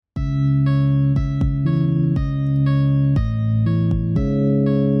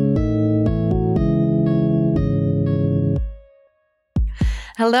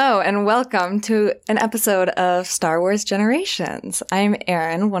Hello and welcome to an episode of Star Wars Generations. I'm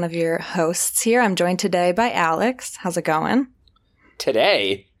Erin, one of your hosts here. I'm joined today by Alex. How's it going?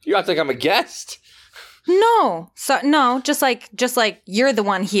 Today? You act like I'm a guest. No, just like you're the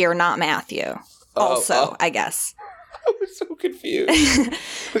one here, not Matthew. I guess. I was so confused.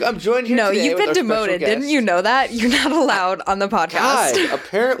 Look, I'm joined here today. No, you've been demoted. Didn't you know that? You're not allowed on the podcast. God,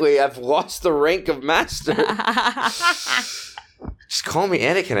 apparently I've lost the rank of master. Just call me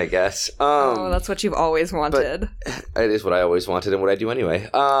Anakin, I guess. That's what you've always wanted. It is what I always wanted and what I do anyway.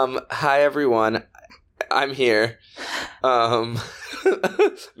 Hi, everyone. I'm here.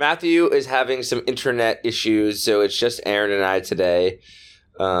 Matthew is having some internet issues, so it's just Erin and I today.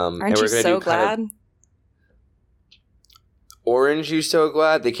 Aren't you so glad? Orange, you so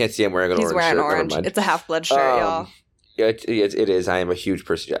glad? They can't see I'm wearing an orange shirt. He's wearing orange. It's a half-blood shirt, y'all. Yeah, it is. I am a huge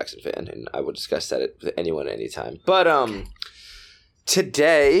Percy Jackson fan, and I will discuss that with anyone anytime. But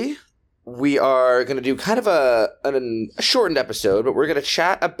today we are going to do kind of a shortened episode, but we're going to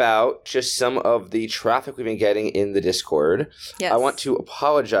chat about just some of the traffic we've been getting in the Discord. Yes. I want to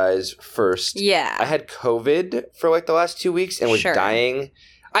apologize first. Yeah. I had COVID for like the last 2 weeks and was dying.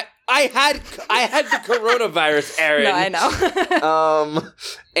 I had the coronavirus, Erin. No, I know.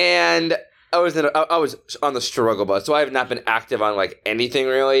 And I was on the struggle bus, so I have not been active on like anything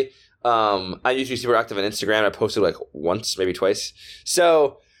really. I usually super active on Instagram. I posted like once, maybe twice.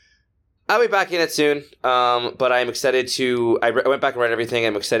 So I'll be back in it soon. But I'm excited to. I went back and read everything.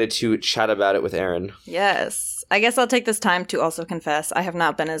 I'm excited to chat about it with Erin. Yes, I guess I'll take this time to also confess I have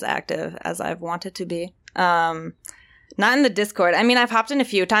not been as active as I've wanted to be. Not in the Discord. I mean, I've hopped in a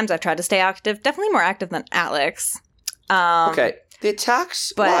few times. I've tried to stay active. Definitely more active than Alex. Okay. The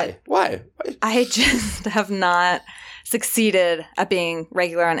attacks? Why? I just have not succeeded at being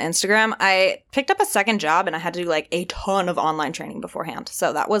regular on Instagram. I picked up a second job and I had to do like a ton of online training beforehand.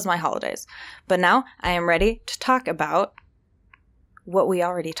 So that was my holidays. But now I am ready to talk about what we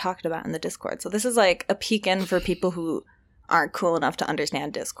already talked about in the Discord. So this is like a peek in for people who aren't cool enough to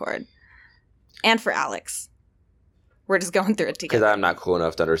understand Discord. And for Alex. We're just going through it together. Because I'm not cool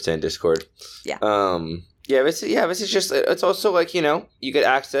enough to understand Discord. Yeah. This is just, it's also like, you get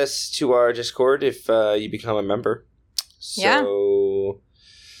access to our Discord if you become a member. So,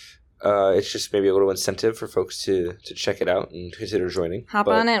 it's just maybe a little incentive for folks to check it out and consider joining. Hop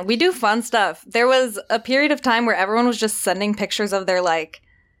on in. We do fun stuff. There was a period of time where everyone was just sending pictures of their, like,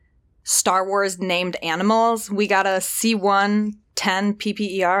 Star Wars named animals. We got a C-110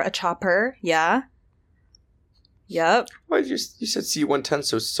 PPER, a chopper. Yeah. Yep. Why you said C-110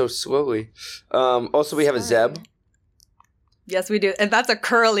 so slowly? Also, we have a Zeb. Yes, we do. And that's a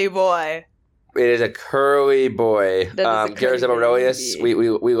curly boy. It is a curly boy. Garrett Zeb Aurelius. We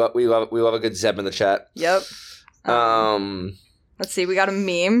love a good Zeb in the chat. Yep. Let's see. We got a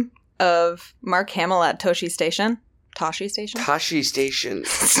meme of Mark Hamill at Toshi Station. Toshi Station?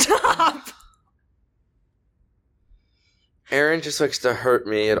 Stop! Erin just likes to hurt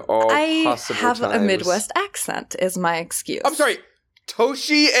me at all possible times. I have a Midwest accent, is my excuse. I'm sorry.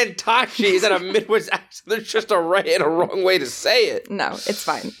 Toshi and Tashi is that a Midwest accent? There's just a right and a wrong way to say it. No, it's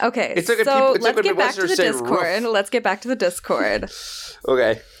fine. Okay, let's get back to the Discord. Let's get back to the Discord.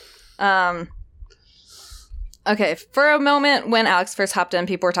 Okay. Okay, for a moment, when Alex first hopped in,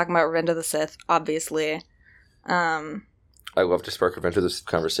 people were talking about Revenge of the Sith, obviously. I love to spark Revenge of the Sith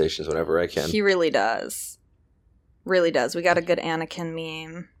conversations whenever I can. He really does. Really does. We got a good Anakin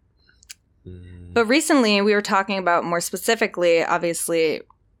meme. But recently, we were talking about, more specifically, obviously,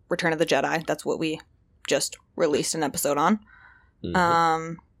 Return of the Jedi. That's what we just released an episode on.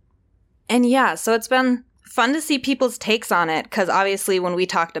 Mm-hmm. And yeah, so it's been fun to see people's takes on it, because obviously when we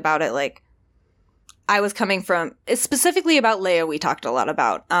talked about it, like, I was coming from, specifically about Leia we talked a lot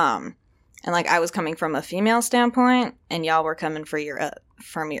about, and like, I was coming from a female standpoint, and y'all were coming from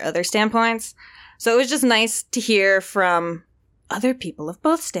your other standpoints. So it was just nice to hear from other people of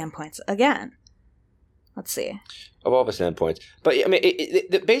both standpoints again. Let's see. Of all the standpoints. But, I mean,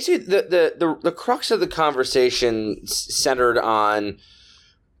 basically, the crux of the conversation centered on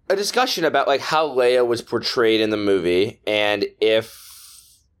a discussion about, like, how Leia was portrayed in the movie, and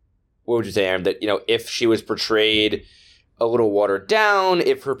what would you say, Aaron, that, if she was portrayed a little watered down,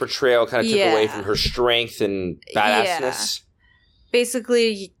 if her portrayal kind of took away from her strength and badassness? Yeah.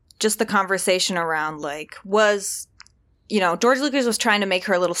 Basically, just the conversation around, like, was... George Lucas was trying to make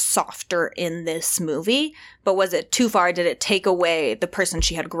her a little softer in this movie, but was it too far? Did it take away the person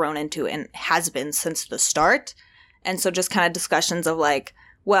she had grown into and has been since the start? And so just kind of discussions of like,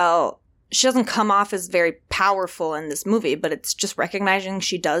 well, she doesn't come off as very powerful in this movie, but it's just recognizing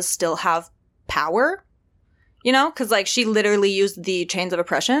she does still have power. You know? Because, like, she literally used the chains of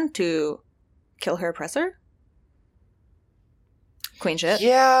oppression to kill her oppressor. Queen shit.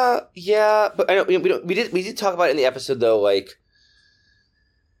 Yeah. But I know we did talk about it in the episode, though, like,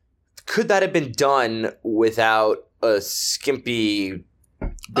 could that have been done without a skimpy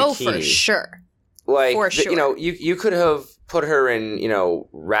bikini? Oh, for sure. Like, for sure. You know, you could have put her in, you know,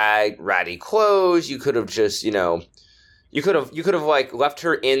 ratty clothes. You could have just, you know, you could have like left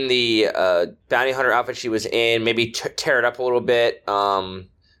her in the bounty hunter outfit she was in, maybe tear it up a little bit,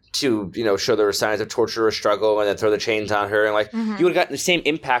 to, you know, show there were signs of torture or struggle, and then throw the chains on her, and like you would have gotten the same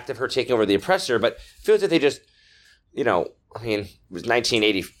impact of her taking over the oppressor. But it feels like they just, you know, I mean, it was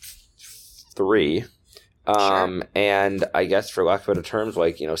 1983. Sure. And I guess, for lack of better terms,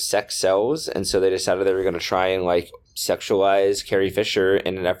 like, you know, sex sells, and so they decided they were going to try and like sexualize Carrie Fisher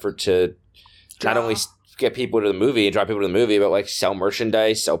in an effort to not only get people to the movie and draw people to the movie, but like sell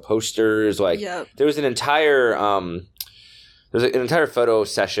merchandise, sell posters. Like, there was an entire photo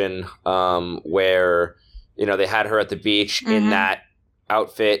session where, you know, they had her at the beach in that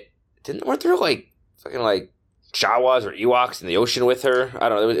outfit. Weren't there like fucking like Jawas or Ewoks in the ocean with her? I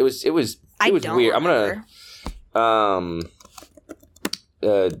don't know. It was weird. Remember. I'm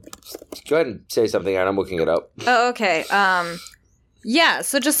gonna go ahead and say something, and I'm looking it up. Oh, okay. Yeah,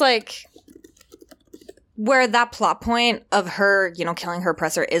 so just like where that plot point of her, you know, killing her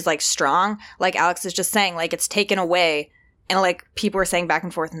oppressor is like strong, like Alex is just saying, like, it's taken away, and like people were saying back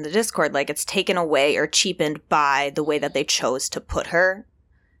and forth in the Discord, like it's taken away or cheapened by the way that they chose to put her,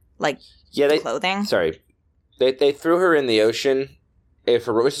 like, clothing. Sorry. They threw her in the ocean. This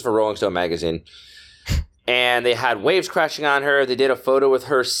is for Rolling Stone magazine. And they had waves crashing on her. They did a photo with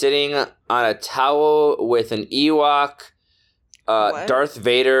her sitting on a towel with an Ewok, Darth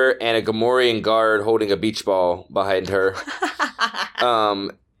Vader, and a Gamorrean guard holding a beach ball behind her.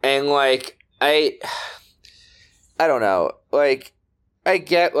 And like, I don't know. Like, I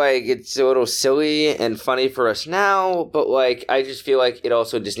get, like, it's a little silly and funny for us now, but like, I just feel like it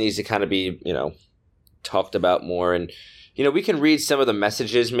also just needs to kind of be, you know, talked about more. And, you know, we can read some of the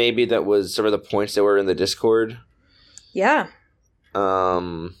messages, maybe, that was some of the points that were in the Discord. Yeah.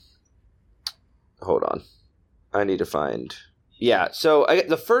 Hold on. I need to find... Yeah, so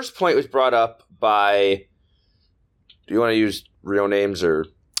the first point was brought up by... Do you want to use real names or...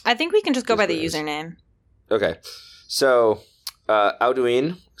 I think we can just go by the username. Okay. So,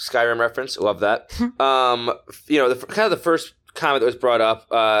 Alduin, Skyrim reference, love that. You know, the first comment that was brought up,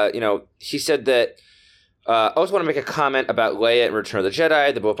 you know, he said that... I also want to make a comment about Leia in Return of the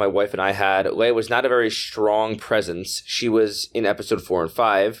Jedi that both my wife and I had. Leia was not a very strong presence. She was in episode 4 and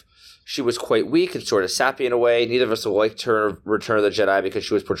 5. She was quite weak and sort of sappy in a way. Neither of us liked her in Return of the Jedi because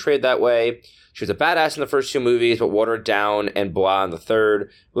she was portrayed that way. She was a badass in the first 2 movies, but watered down and blah in the third.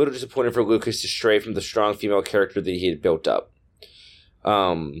 A little disappointing for Lucas to stray from the strong female character that he had built up.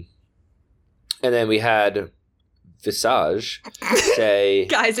 And then we had... Visage say...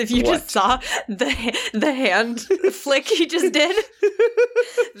 Guys, if you just saw the hand flick he just did.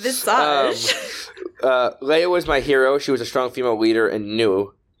 Visage. Leia was my hero. She was a strong female leader and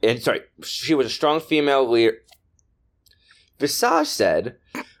knew... she was a strong female leader... Visage said,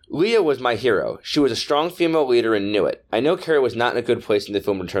 Leia was my hero. She was a strong female leader and knew it. I know Carrie was not in a good place in the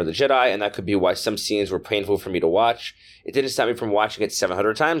film Return of the Jedi, and that could be why some scenes were painful for me to watch. It didn't stop me from watching it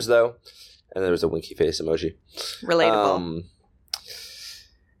 700 times, though. And there was a winky face emoji. Relatable.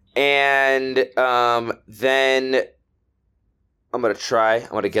 And then I'm going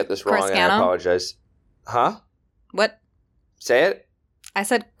to get this wrong, and I apologize. Huh? What? Say it. I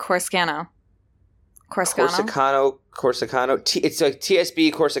said Corsicano. Corsicano. It's like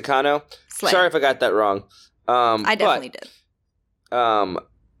TSB Corsicano. Slay. Sorry if I got that wrong. I definitely did.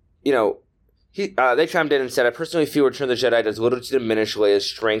 You know, they chimed in and said, I personally feel Return of the Jedi does little to diminish Leia's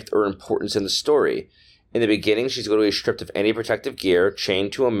strength or importance in the story. In the beginning, she's literally stripped of any protective gear,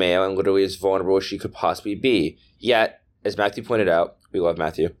 chained to a male, and literally as vulnerable as she could possibly be. Yet, as Matthew pointed out, we love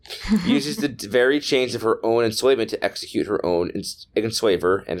Matthew, uses the very chains of her own enslavement to execute her own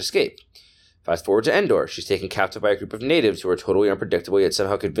enslaver and escape. Fast forward to Endor. She's taken captive by a group of natives who are totally unpredictable, yet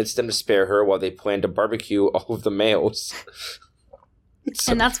somehow convinced them to spare her while they plan to barbecue all of the males.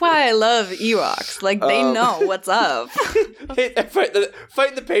 And that's why I love Ewoks. Like, they know what's up. Fighting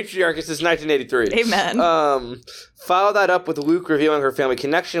the patriarchy since 1983. Amen. Follow that up with Luke revealing her family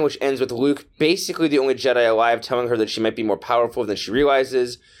connection, which ends with Luke, basically the only Jedi alive, telling her that she might be more powerful than she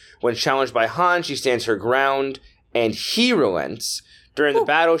realizes. When challenged by Han, she stands her ground, and he relents. During the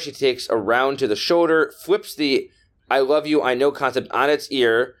battle, she takes a round to the shoulder, flips the I love you, I know concept on its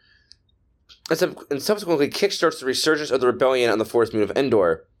ear, and subsequently kickstarts the resurgence of the rebellion on the fourth moon of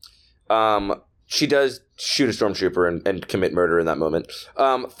Endor. she does shoot a stormtrooper and commit murder in that moment.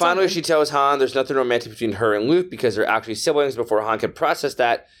 Finally, she tells Han there's nothing romantic between her and Luke because they're actually siblings. Before Han can process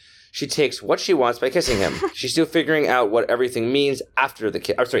that, she takes what she wants by kissing him. She's still figuring out what everything means after the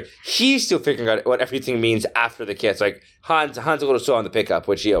kiss. I'm sorry, he's still figuring out what everything means after the kiss. Like, Han's a little slow on the pickup,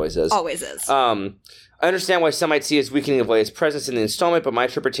 which he always is. Always is. I understand why some might see as weakening of Leia's presence in the installment, but my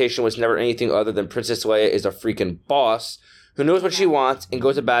interpretation was never anything other than Princess Leia is a freaking boss who knows what she wants and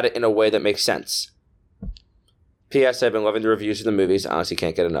goes about it in a way that makes sense. P.S. I've been loving the reviews of the movies. I honestly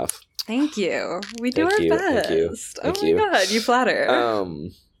can't get enough. Thank you. We do our best. Thank you. Oh my God, you flatter.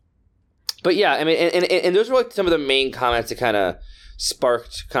 But yeah, I mean, and those were like some of the main comments that kind of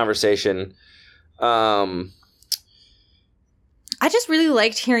sparked conversation. I just really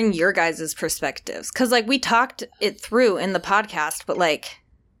liked hearing your guys' perspectives because, like, we talked it through in the podcast, but like,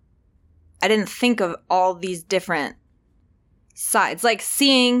 I didn't think of all these different sides. Like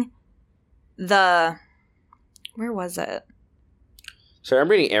seeing where was it? Sorry, I'm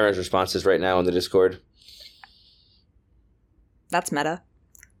reading Aaron's responses right now on the Discord. That's meta.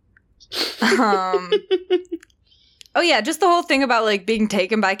 Oh yeah, just the whole thing about like being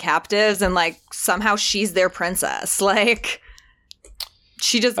taken by captives and like somehow she's their princess. Like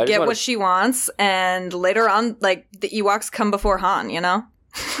she just get what she wants, and later on, like the Ewoks come before Han, you know?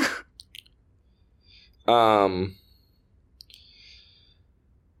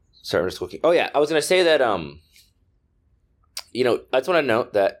 Sorry, I'm just looking. Oh yeah, I was gonna say that I just want to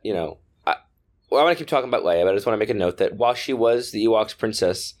note that I want to keep talking about Leia, but I just want to make a note that while she was the Ewoks'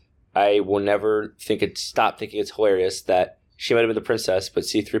 princess, I will never stop thinking it's hilarious that she might have been the princess, but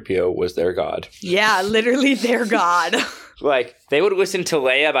C-3PO was their god. Yeah, literally their god. Like, they would listen to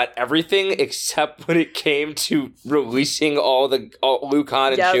Leia about everything except when it came to releasing all Luke,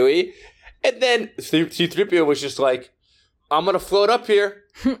 Han, and Chewie. And then C-3PO was just like, I'm going to float up here,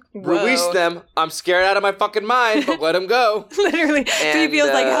 release them. I'm scared out of my fucking mind, but let them go. Literally.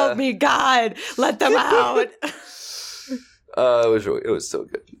 C-3PO's like, help me, God. Let them out. It was so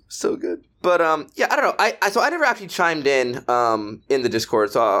good. So good. But, yeah, I don't know. So I never actually chimed in the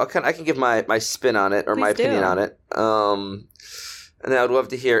Discord, so I can give my spin on it, or Please my do. opinion on it. And I would love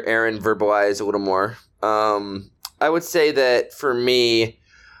to hear Aaron verbalize a little more. I would say that for me,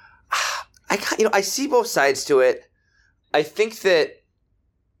 I see both sides to it. I think that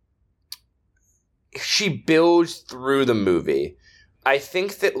she builds through the movie. I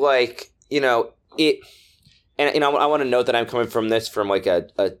think that, like, it... And I want to note that I'm coming from this from like a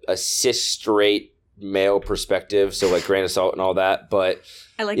cis straight male perspective, so like grain of salt and all that. But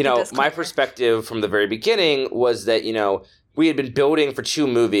I like my perspective from the very beginning was that we had been building for 2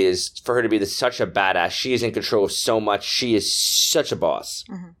 movies for her to be such a badass. She is in control of so much. She is such a boss.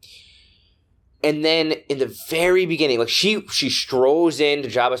 Mm-hmm. And then in the very beginning, like she strolls into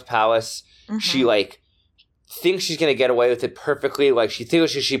Jabba's palace. Mm-hmm. She like thinks she's gonna get away with it perfectly. Like she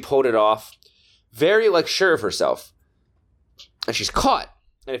thinks she pulled it off. Very, like, sure of herself. And she's caught.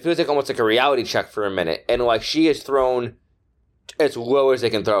 And it feels like almost like a reality check for a minute. And, like, she is thrown as low as they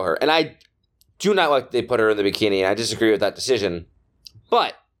can throw her. And I do not like they put her in the bikini. And I disagree with that decision.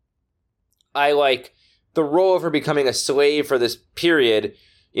 But I like the role of her becoming a slave for this period.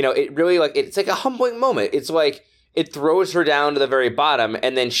 It really, like, it's like a humbling moment. It's like it throws her down to the very bottom.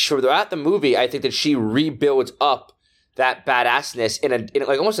 And then throughout the movie, I think that she rebuilds up that badassness in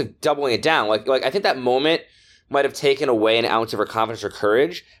like almost like doubling it down. Like I think that moment might have taken away an ounce of her confidence or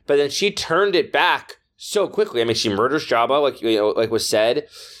courage, but then she turned it back so quickly. I mean, she murders Jabba, like was said.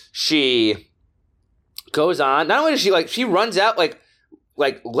 She goes on. Not only does she runs out like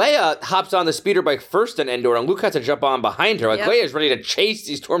Leia hops on the speeder bike first in Endor, and Luke has to jump on behind her. Like Leia's ready to chase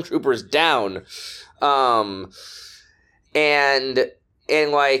these stormtroopers down.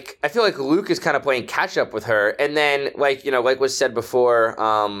 And, like, I feel like Luke is kind of playing catch-up with her. And then, like was said before,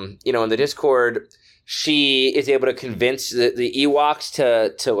 in the Discord, she is able to convince the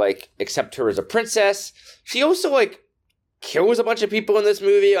Ewoks to, like, accept her as a princess. She also, like, kills a bunch of people in this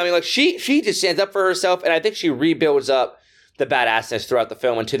movie. I mean, like, she just stands up for herself, and I think she rebuilds up the badassness throughout the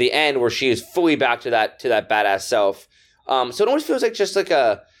film, and to the end where she is fully back to that badass self. So it almost feels like just, like,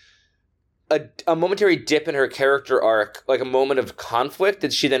 a momentary dip in her character arc, like a moment of conflict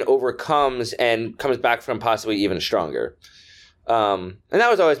that she then overcomes and comes back from possibly even stronger. And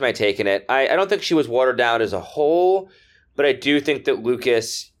that was always my take in it. I don't think she was watered down as a whole, but I do think that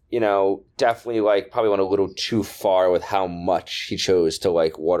Lucas, definitely like probably went a little too far with how much he chose to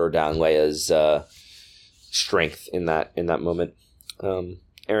like water down Leia's strength in that moment.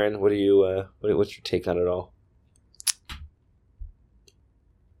 Aaron, what's your take on it all?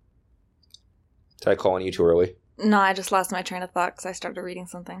 Did I call on you too early? No, I just lost my train of thought because I started reading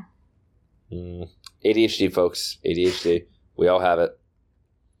something. ADHD, folks. ADHD. We all have it.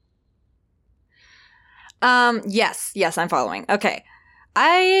 Yes, I'm following. Okay.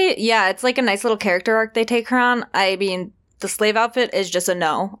 It's like a nice little character arc they take her on. I mean, the slave outfit is just a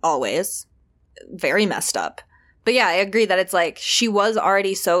no, always. Very messed up. But yeah, I agree that it's like she was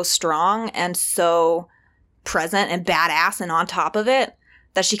already so strong and so present and badass and on top of it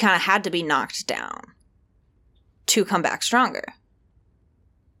that she kind of had to be knocked down to come back stronger.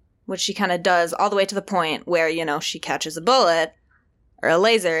 Which she kind of does all the way to the point where, you know, she catches a bullet or a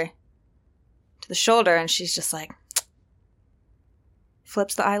laser to the shoulder and she's just like,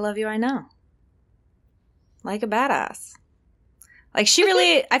 flips the I love you, I know. Like a badass. Like she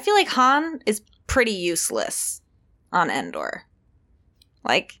really, I feel like Han is pretty useless on Endor.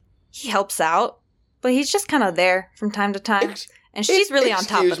 Like, he helps out, but he's just kind of there from time to time. And she's really on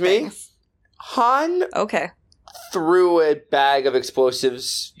top of things. Han okay. threw a bag of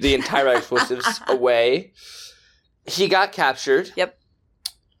explosives, the entire bag of explosives, away. He got captured. Yep.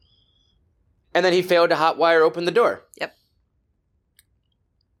 And then he failed to hotwire open the door. Yep.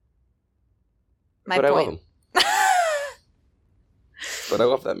 But I love him. But I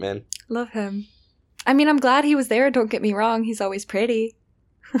love that man. Love him. I mean, I'm glad he was there, don't get me wrong. He's always pretty.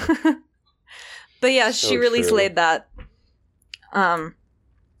 But yeah, so she really slayed that.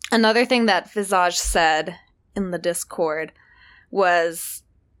 Another thing that Visage said in the Discord was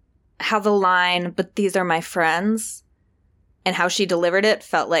how the line, "but these are my friends," and how she delivered it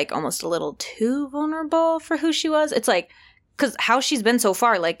felt like almost a little too vulnerable for who she was. It's like, because how she's been so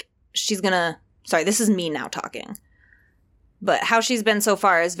far, like, she's gonna... Sorry, this is me now talking. But how she's been so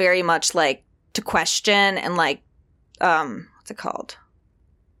far is very much like to question and like, what's it called?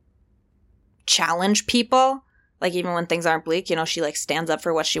 Challenge people. Like, even when things aren't bleak, you know, she like stands up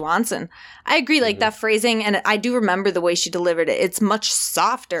for what she wants. And I agree, like that phrasing, and I do remember the way she delivered it. It's much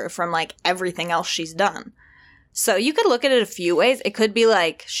softer from like everything else she's done. So you could look at it a few ways. It could be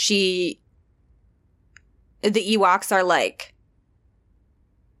like the Ewoks are like,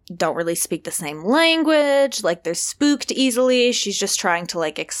 don't really speak the same language, like they're spooked easily. She's just trying to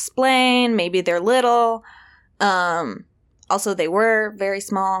like explain. Maybe they're little. Also, they were very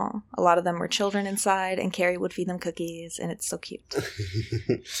small. A lot of them were children inside, and Carrie would feed them cookies, and it's so cute.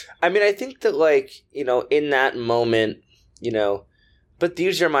 I mean, I think that, like, you know, in that moment, you know, but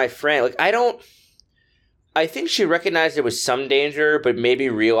these are my friends. Like, I think she recognized there was some danger, but maybe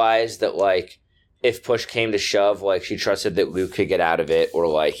realized that, like, if push came to shove, like, she trusted that Luke could get out of it, or,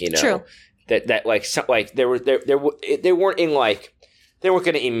 like, you know, True. that like, some, like, they weren't in, like, they weren't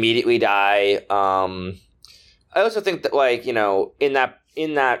going to immediately die. I also think that, like, you know, in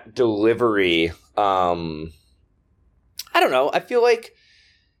that delivery, I don't know. I feel like,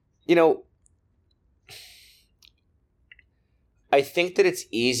 you know, I think that it's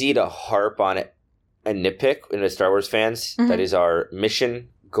easy to harp on it and nitpick in the Star Wars fans. Mm-hmm. That is our mission,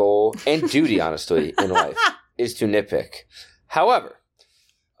 goal, and duty, honestly, in life, is to nitpick. However,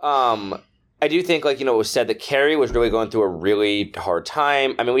 I do think, like, you know, it was said that Carrie was really going through a really hard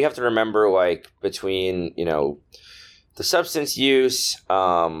time. I mean, we have to remember, like, between, you know, the substance use,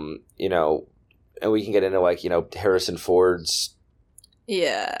 you know, and we can get into, like, you know, Harrison Ford's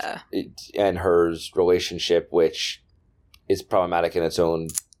and hers relationship, which is problematic in its own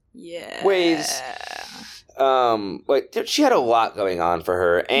ways. Like, she had a lot going on for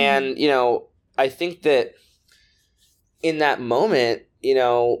her. And, you know, I think that in that moment, you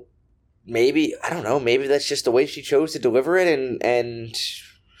know, maybe, I don't know, maybe that's just the way she chose to deliver it, and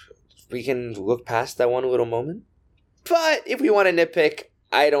we can look past that one little moment. But if we want to nitpick,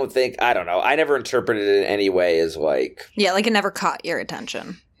 I don't know. I never interpreted it in any way as like... Yeah, like it never caught your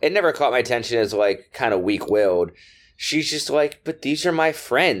attention. It never caught my attention as like kind of weak-willed. She's just like, but these are my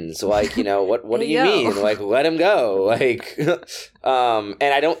friends. Like, you know, what do you mean? Like, let him go. Like, and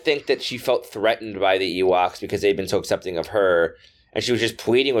I don't think that she felt threatened by the Ewoks because they've been so accepting of her. And she was just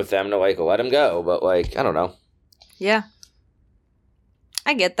pleading with them to, like, let him go. But, like, I don't know. Yeah.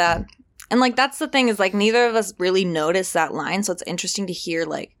 I get that. And, like, that's the thing is, like, neither of us really noticed that line. So it's interesting to hear,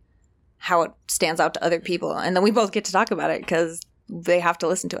 like, how it stands out to other people. And then we both get to talk about it because they have to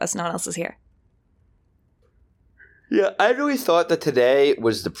listen to us. No one else is here. Yeah, I really thought that today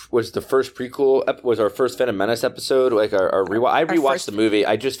was the first prequel, was our first Phantom Menace episode, like our rewatch. I rewatched the movie.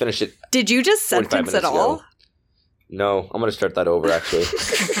 I just finished it. Did you just sentence it all? Ago. No, I'm going to start that over, actually.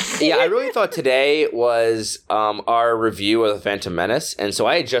 Yeah, I really thought today was our review of The Phantom Menace. And so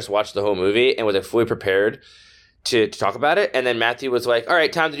I had just watched the whole movie and was like, fully prepared to talk about it. And then Matthew was like, all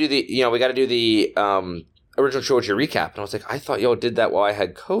right, time to do the, you know, we got to do the original trilogy recap. And I was like, I thought y'all did that while I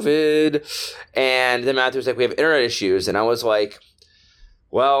had COVID. And then Matthew was like, we have internet issues. And I was like,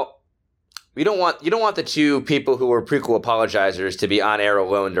 well, you don't want the two people who were prequel apologizers to be on air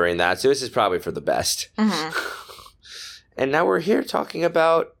alone during that. So this is probably for the best. Mm-hmm. And now we're here talking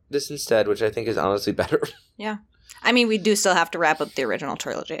about this instead, which I think is honestly better. Yeah. I mean, we do still have to wrap up the original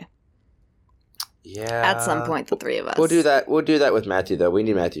trilogy. Yeah. At some point, the three of us. We'll do that with Matthew, though. We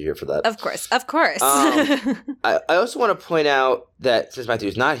need Matthew here for that. Of course. I also want to point out that since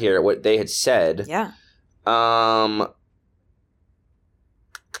Matthew's not here, what they had said. Yeah.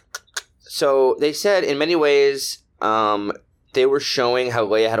 So they said in many ways, they were showing how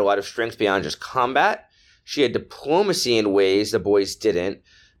Leia had a lot of strengths beyond just combat. She had diplomacy in ways the boys didn't.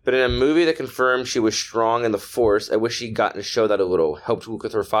 But in a movie that confirmed she was strong in the Force, I wish she'd gotten to show that a little. Helped Luke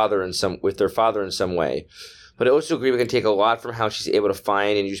with their father in some way. But I also agree we can take a lot from how she's able to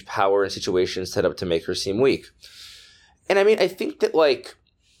find and use power in situations set up to make her seem weak. And I mean, I think that like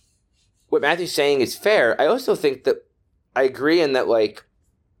what Matthew's saying is fair. I also think that I agree in that like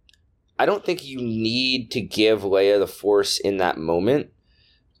I don't think you need to give Leia the Force in that moment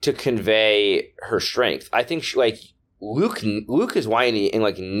to convey her strength. I think she, like Luke is whiny and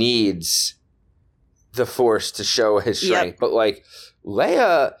like needs the Force to show his strength, but like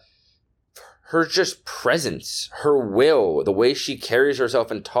Leia, her just presence, her will, the way she carries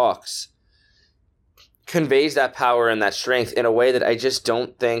herself and talks, conveys that power and that strength in a way that I just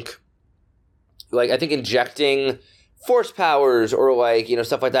don't think. Like I think injecting Force powers or like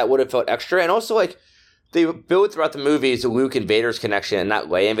stuff like that would have felt extra, and also like. They build throughout the movies Luke and Vader's connection and not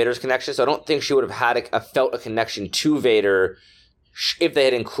Leia and Vader's connection, so I don't think she would have had felt a connection to Vader if they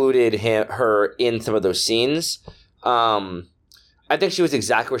had included her in some of those scenes. I think she was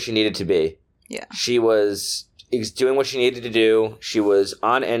exactly where she needed to be. Yeah. She was doing what she needed to do. She was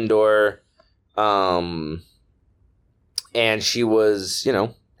on Endor, and she was,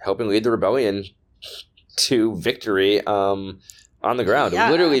 helping lead the rebellion to victory on the ground. Yeah.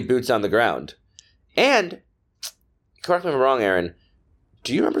 Literally boots on the ground. And, correct me if I'm wrong, Aaron,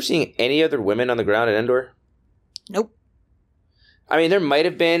 do you remember seeing any other women on the ground at Endor? Nope. I mean, there might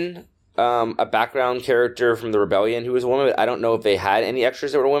have been a background character from the Rebellion who was a woman, but I don't know if they had any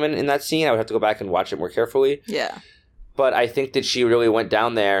extras that were women in that scene. I would have to go back and watch it more carefully. Yeah. But I think that she really went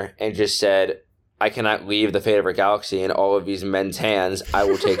down there and just said, I cannot leave the fate of our galaxy in all of these men's hands. I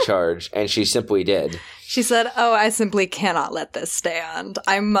will take charge. And she simply did. She said, I simply cannot let this stand.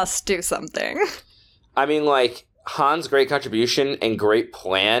 I must do something. I mean, like, Han's great contribution and great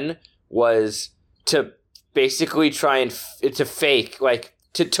plan was to basically try and to fake, like,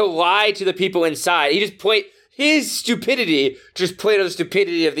 to lie to the people inside. He just played his stupidity, just played on the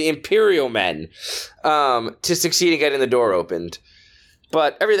stupidity of the Imperial men to succeed in getting the door opened.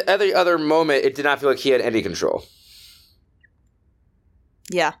 But every other moment, it did not feel like he had any control.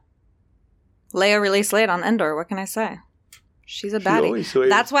 Yeah. Leia really slayed on Endor. What can I say? She's a baddie.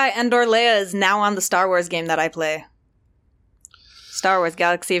 That's why Endor Leia is now on the Star Wars game that I play. Star Wars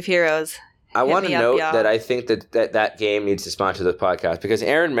Galaxy of Heroes. I want to note that I think that game needs to sponsor this podcast because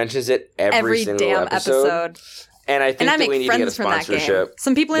Aaron mentions it every single damn episode. And I think that we need to get a sponsorship.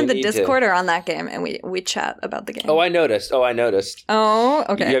 Some people in the Discord are on that game, and we chat about the game. Oh, I noticed. Oh,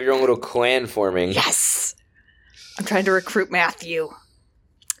 okay. You have your own little clan forming. Yes! I'm trying to recruit Matthew.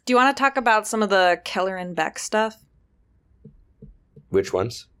 Do you want to talk about some of the Keller and Beck stuff? Which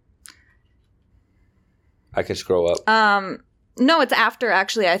ones? I can scroll up. No, it's after,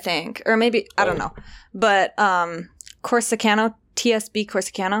 actually, I think. Or maybe, I don't know. But Corsicano, TSB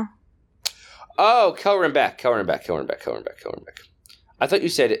Corsicano. Oh, Keller and Beck. I thought you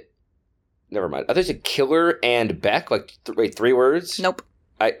said it. Never mind. I thought you said Killer and Beck, like three words. Nope.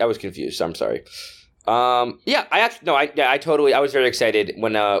 I was confused. I'm sorry. Yeah, I was very excited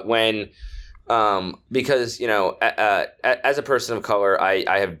when because as a person of color,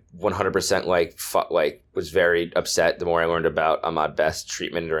 I have 100% was very upset the more I learned about Ahmad Best's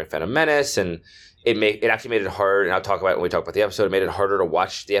treatment during Phantom Menace, and it actually made it hard. And I'll talk about it when we talk about the episode. It made it harder to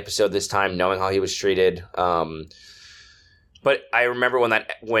watch the episode this time, knowing how he was treated. But I remember when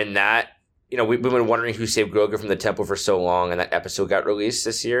that we've been wondering who saved Grogu from the temple for so long, and that episode got released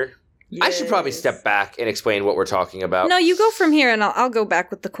this year. Yes. I should probably step back and explain what we're talking about. No, you go from here, and I'll go back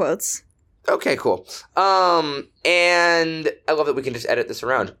with the quotes. Okay, cool. And I love that we can just edit this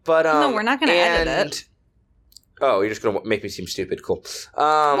around. But no, we're not going to edit it. Oh, you're just going to make me seem stupid. Cool.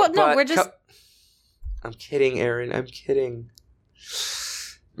 We're just. I'm kidding, Aaron. I'm kidding.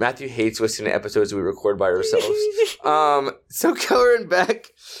 Matthew hates listening to episodes we record by ourselves. So Keller and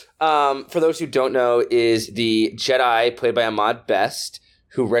Beck, for those who don't know, is the Jedi played by Ahmad Best,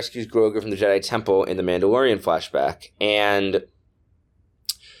 who rescues Grogu from the Jedi Temple in the Mandalorian flashback. And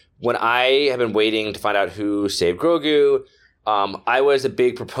when I have been waiting to find out who saved Grogu, I was a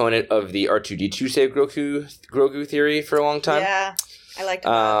big proponent of the R2-D2 save Grogu theory for a long time. Yeah, I liked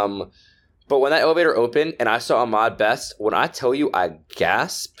that. But when that elevator opened and I saw Ahmad Best, when I tell you I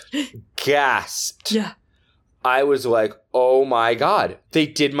gasped. Yeah. I was like, oh my God, they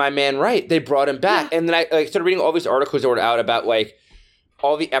did my man right. They brought him back. Yeah. And then I started reading all these articles that were out about like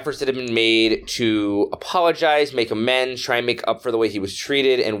all the efforts that had been made to apologize, make amends, try and make up for the way he was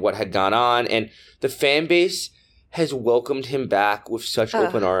treated and what had gone on. And the fan base has welcomed him back with such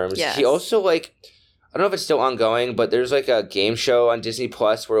open arms. Yes. He also like, I don't know if it's still ongoing, but there's like a game show on Disney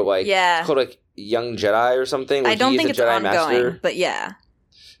Plus where like it's called like Young Jedi or something. I don't think it's Jedi ongoing, Master. but yeah.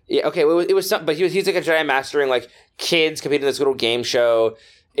 Yeah, okay, well, it was something, but he's like a Jedi Master and like kids competing in this little game show.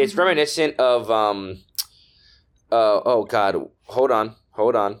 It's reminiscent of oh God, hold on.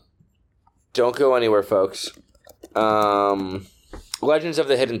 Don't go anywhere, folks. Legends of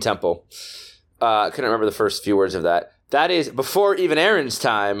the Hidden Temple. I couldn't remember the first few words of that. That is before even Aaron's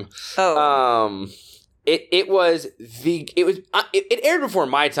time. Oh. It aired before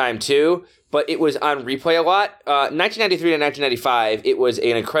my time too, but it was on replay a lot. 1993 to 1995, it was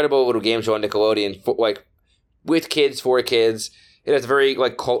an incredible little game show on Nickelodeon, like with kids, for kids. It has a very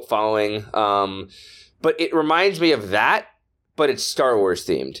like cult following. But it reminds me of that, but it's Star Wars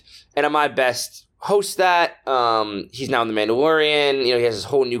themed. And Ahmad Best hosts that. He's now in The Mandalorian. You know, he has this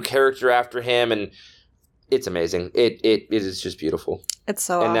whole new character after him, and it's amazing. It is just beautiful. It's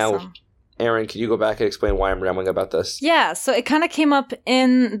so awesome. Now, Aaron, can you go back and explain why I'm rambling about this? Yeah, so it kind of came up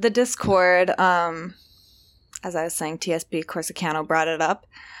in the Discord. As I was saying, TSB Corsicano brought it up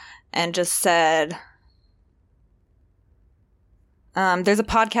and just said, there's a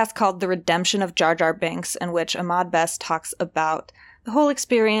podcast called The Redemption of Jar Jar Binks in which Ahmad Best talks about the whole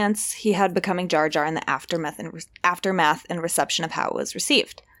experience he had becoming Jar Jar and the aftermath and reception of how it was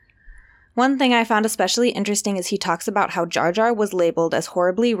received. One thing I found especially interesting is he talks about how Jar Jar was labeled as a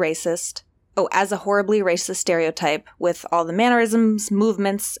horribly racist stereotype with all the mannerisms,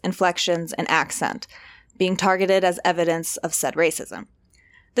 movements, inflections, and accent being targeted as evidence of said racism.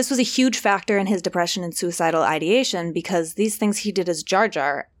 This was a huge factor in his depression and suicidal ideation because these things he did as Jar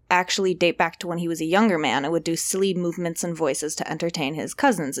Jar actually date back to when he was a younger man and would do silly movements and voices to entertain his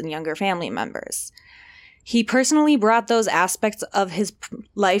cousins and younger family members. He personally brought those aspects of his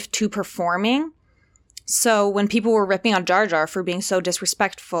life to performing. So when people were ripping on Jar Jar for being so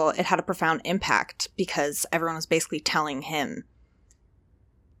disrespectful, it had a profound impact because everyone was basically telling him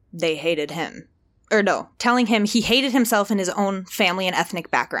they hated him. Or no, telling him he hated himself and his own family and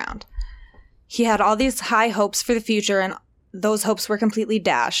ethnic background. He had all these high hopes for the future and those hopes were completely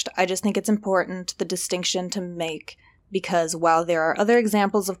dashed. I just think it's important, the distinction to make, because while there are other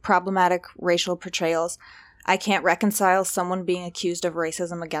examples of problematic racial portrayals, I can't reconcile someone being accused of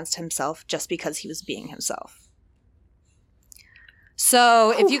racism against himself just because he was being himself.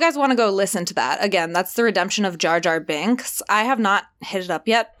 So if you guys want to go listen to that, again, that's The Redemption of Jar Jar Binks. I have not hit it up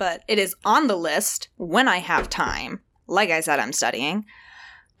yet, but it is on the list when I have time. Like I said, I'm studying.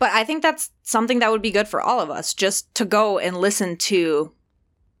 But I think that's something that would be good for all of us, just to go and listen to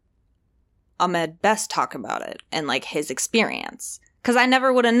Ahmed Best talk about it and like his experience. Because I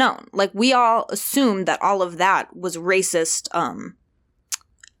never would have known. Like, we all assumed that all of that was racist,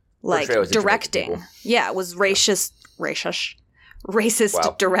 like, directing. Yeah, it was racist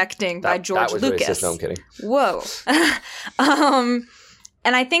directing by George Lucas. Racist. No, I'm kidding. Whoa.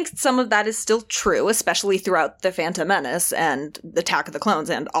 And I think some of that is still true, especially throughout The Phantom Menace and Attack of the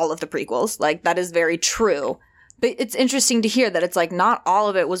Clones and all of the prequels. Like, that is very true. But it's interesting to hear that it's like not all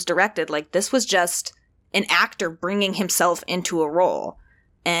of it was directed. Like, this was just an actor bringing himself into a role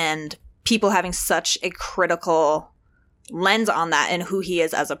and people having such a critical lens on that and who he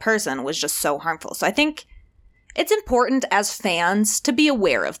is as a person was just so harmful. So I think it's important as fans to be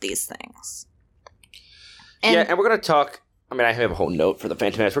aware of these things. And we're going to talk, I mean, I have a whole note for The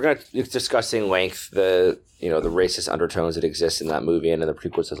Phantom Menace. We're going to discuss in length the racist undertones that exist in that movie and in the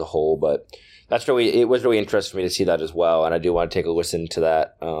prequels as a whole, but it was really interesting for me to see that as well, and I do want to take a listen to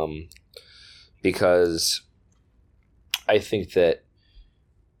that, because I think that,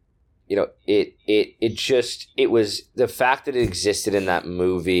 it was the fact that it existed in that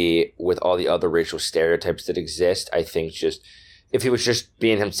movie with all the other racial stereotypes that exist. I think just if he was just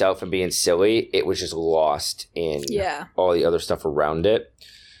being himself and being silly, it was just lost in all the other stuff around it.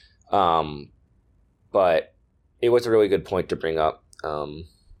 But it was a really good point to bring up.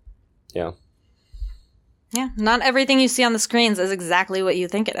 Yeah, not everything you see on the screens is exactly what you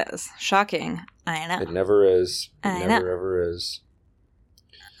think it is. Shocking. I know. It never is. It never ever is.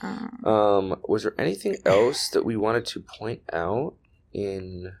 Was there anything else that we wanted to point out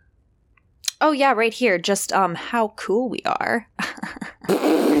in... Oh, yeah, right here. Just how cool we are.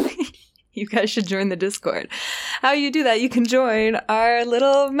 You guys should join the Discord. How you do that, you can join our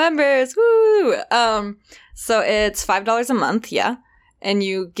little members. Woo! So it's $5 a month, yeah. And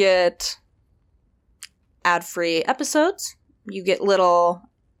you get ad-free episodes. You get little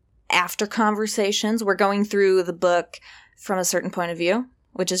after conversations. We're going through the book from a certain point of view,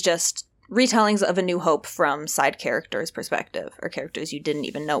 which is just retellings of A New Hope from side characters' perspective, or characters you didn't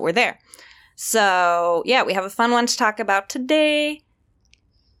even know were there. So, yeah, we have a fun one to talk about today.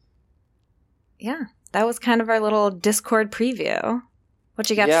 Yeah, that was kind of our little Discord preview. What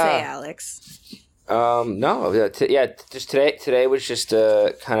you got to say, Alex? Just today was just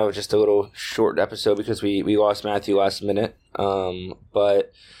kind of just a little short episode because we lost Matthew last minute.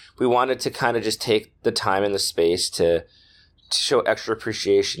 But we wanted to kind of just take the time and the space to show extra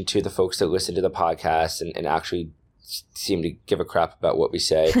appreciation to the folks that listen to the podcast and actually seem to give a crap about what we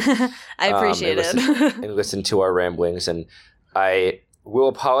say. I appreciate it. And listen to our ramblings. And I will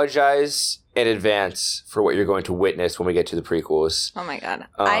apologize in advance for what you're going to witness when we get to the prequels. Oh my god.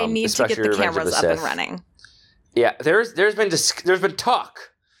 I need to get the cameras up and running. Yeah, there's been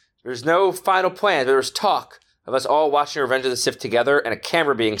talk. There's no final plan. There's talk of us all watching Revenge of the Sith together and a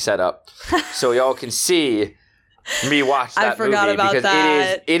camera being set up so y'all can see me watch that movie. I forgot about because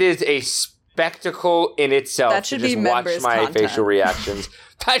that. It is a spectacle in itself. That should to just be watch members my content. facial reactions.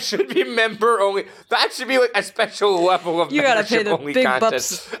 That should be member only. That should be like a special level of you gotta pay membership the only big content.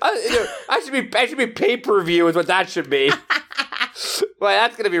 bucks. I should be pay-per-view is what that should be. Well,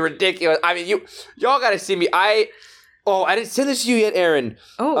 that's gonna be ridiculous. I mean, y'all gotta see me. I didn't send this to you yet, Aaron.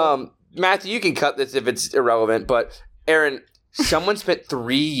 Oh. Matthew, you can cut this if it's irrelevant, but Aaron, someone spent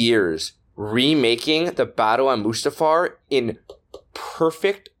 3 years remaking the battle on Mustafar in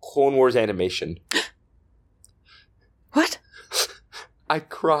perfect Clone Wars animation. What? I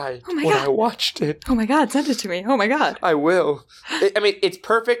cried when I watched it. Oh my god, send it to me. Oh my god. I will. It's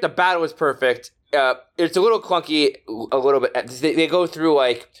perfect. The battle is perfect. It's a little clunky, a little bit. They go through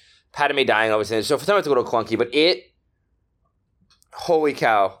like Padme dying, obviously. So for some it's a little clunky, but holy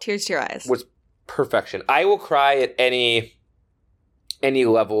cow. Tears to your eyes. Was perfection. I will cry at any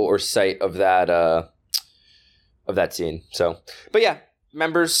level or sight of that scene. So, but yeah,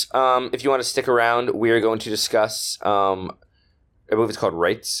 members, if you want to stick around, we are going to discuss I believe it's called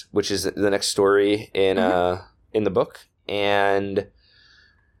Rights, which is the next story in the book. And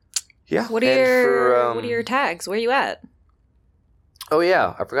yeah, what are your tags? Where are you at? Oh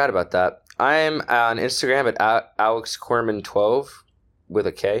yeah, I forgot about that. I'm on Instagram at AlexKorman12 with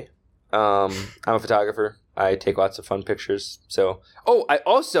a K. I'm a photographer. I take lots of fun pictures. So, I'm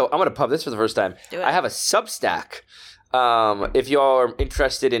going to pub this for the first time. Do it. I have a Substack. If y'all are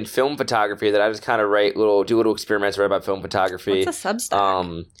interested in film photography, that I just kind of do little experiments, write about film photography. What's a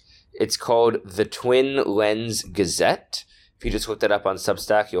Substack? It's called The Twin Lens Gazette. If you just look that up on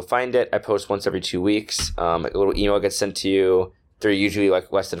Substack, you'll find it. I post once every 2 weeks. A little email gets sent to you. They're usually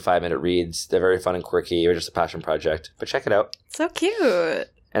like less than 5-minute reads. They're very fun and quirky. They're just a passion project. But check it out. So cute.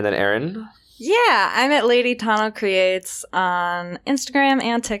 And then Erin? Yeah, I'm at Lady Tano Creates on Instagram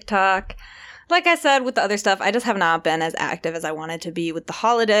and TikTok. Like I said, with the other stuff, I just have not been as active as I wanted to be with the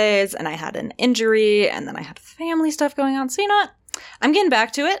holidays, and I had an injury, and then I had family stuff going on. So you know what? I'm getting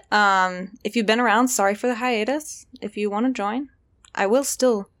back to it. If you've been around, sorry for the hiatus. If you want to join, I will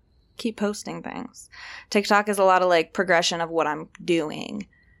still keep posting things. TikTok is a lot of like progression of what I'm doing,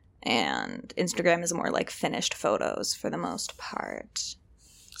 and Instagram is more like finished photos for the most part.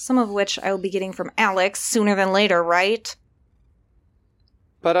 Some of which I will be getting from Alex sooner than later, right?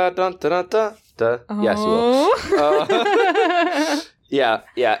 Ba-da-dun-da-da-da. Yes, you will.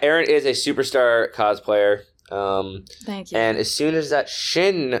 Yeah. Erin is a superstar cosplayer. Thank you. And as soon as that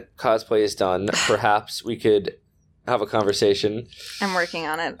Shin cosplay is done, perhaps we could have a conversation. I'm working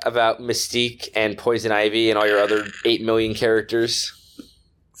on it. About Mystique and Poison Ivy and all your other 8 million characters.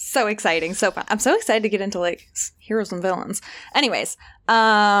 So exciting, so fun. I'm so excited to get into like heroes and villains. Anyways,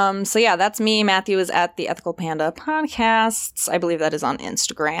 so yeah, that's me. Matthew is at the Ethical Panda Podcasts. I believe that is on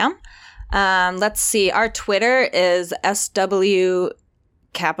Instagram. Let's see. Our Twitter is SW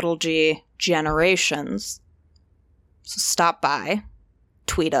capital G Generations. So stop by,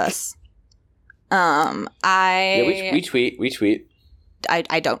 tweet us. We tweet.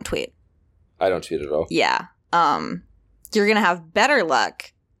 I don't tweet. I don't tweet at all. Yeah. You're gonna have better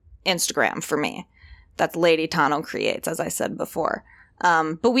luck Instagram for me. That's Lady Tano Creates, as I said before.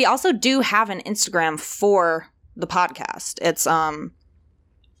 But we also do have an Instagram for the podcast. It's the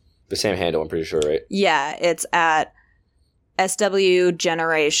same handle, I'm pretty sure, right? Yeah, it's at SW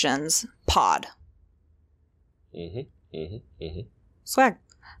Generations Pod. Mm-hmm. Swag.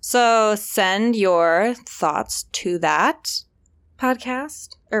 So send your thoughts to that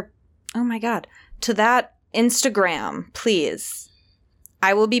podcast, or, oh my God, to that Instagram, please.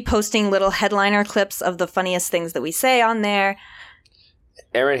 I will be posting little headliner clips of the funniest things that we say on there.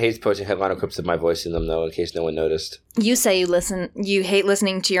 Aaron hates posting headliner clips of my voice in them, though, in case no one noticed. You say you hate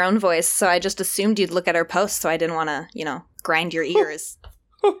listening to your own voice, so I just assumed you'd look at our posts, so I didn't want to, grind your ears.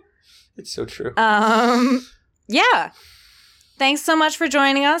 It's so true. Yeah. Thanks so much for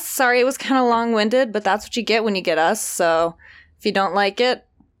joining us. Sorry it was kind of long-winded, but that's what you get when you get us, so if you don't like it,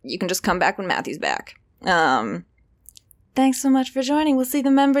 you can just come back when Matthew's back. Thanks so much for joining. We'll see the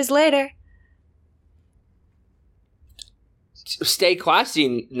members later. Stay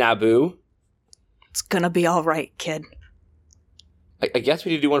classy, Naboo. It's gonna be all right, kid. I guess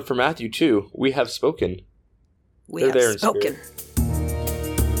we need to do one for Matthew, too. We have spoken. We have spoken.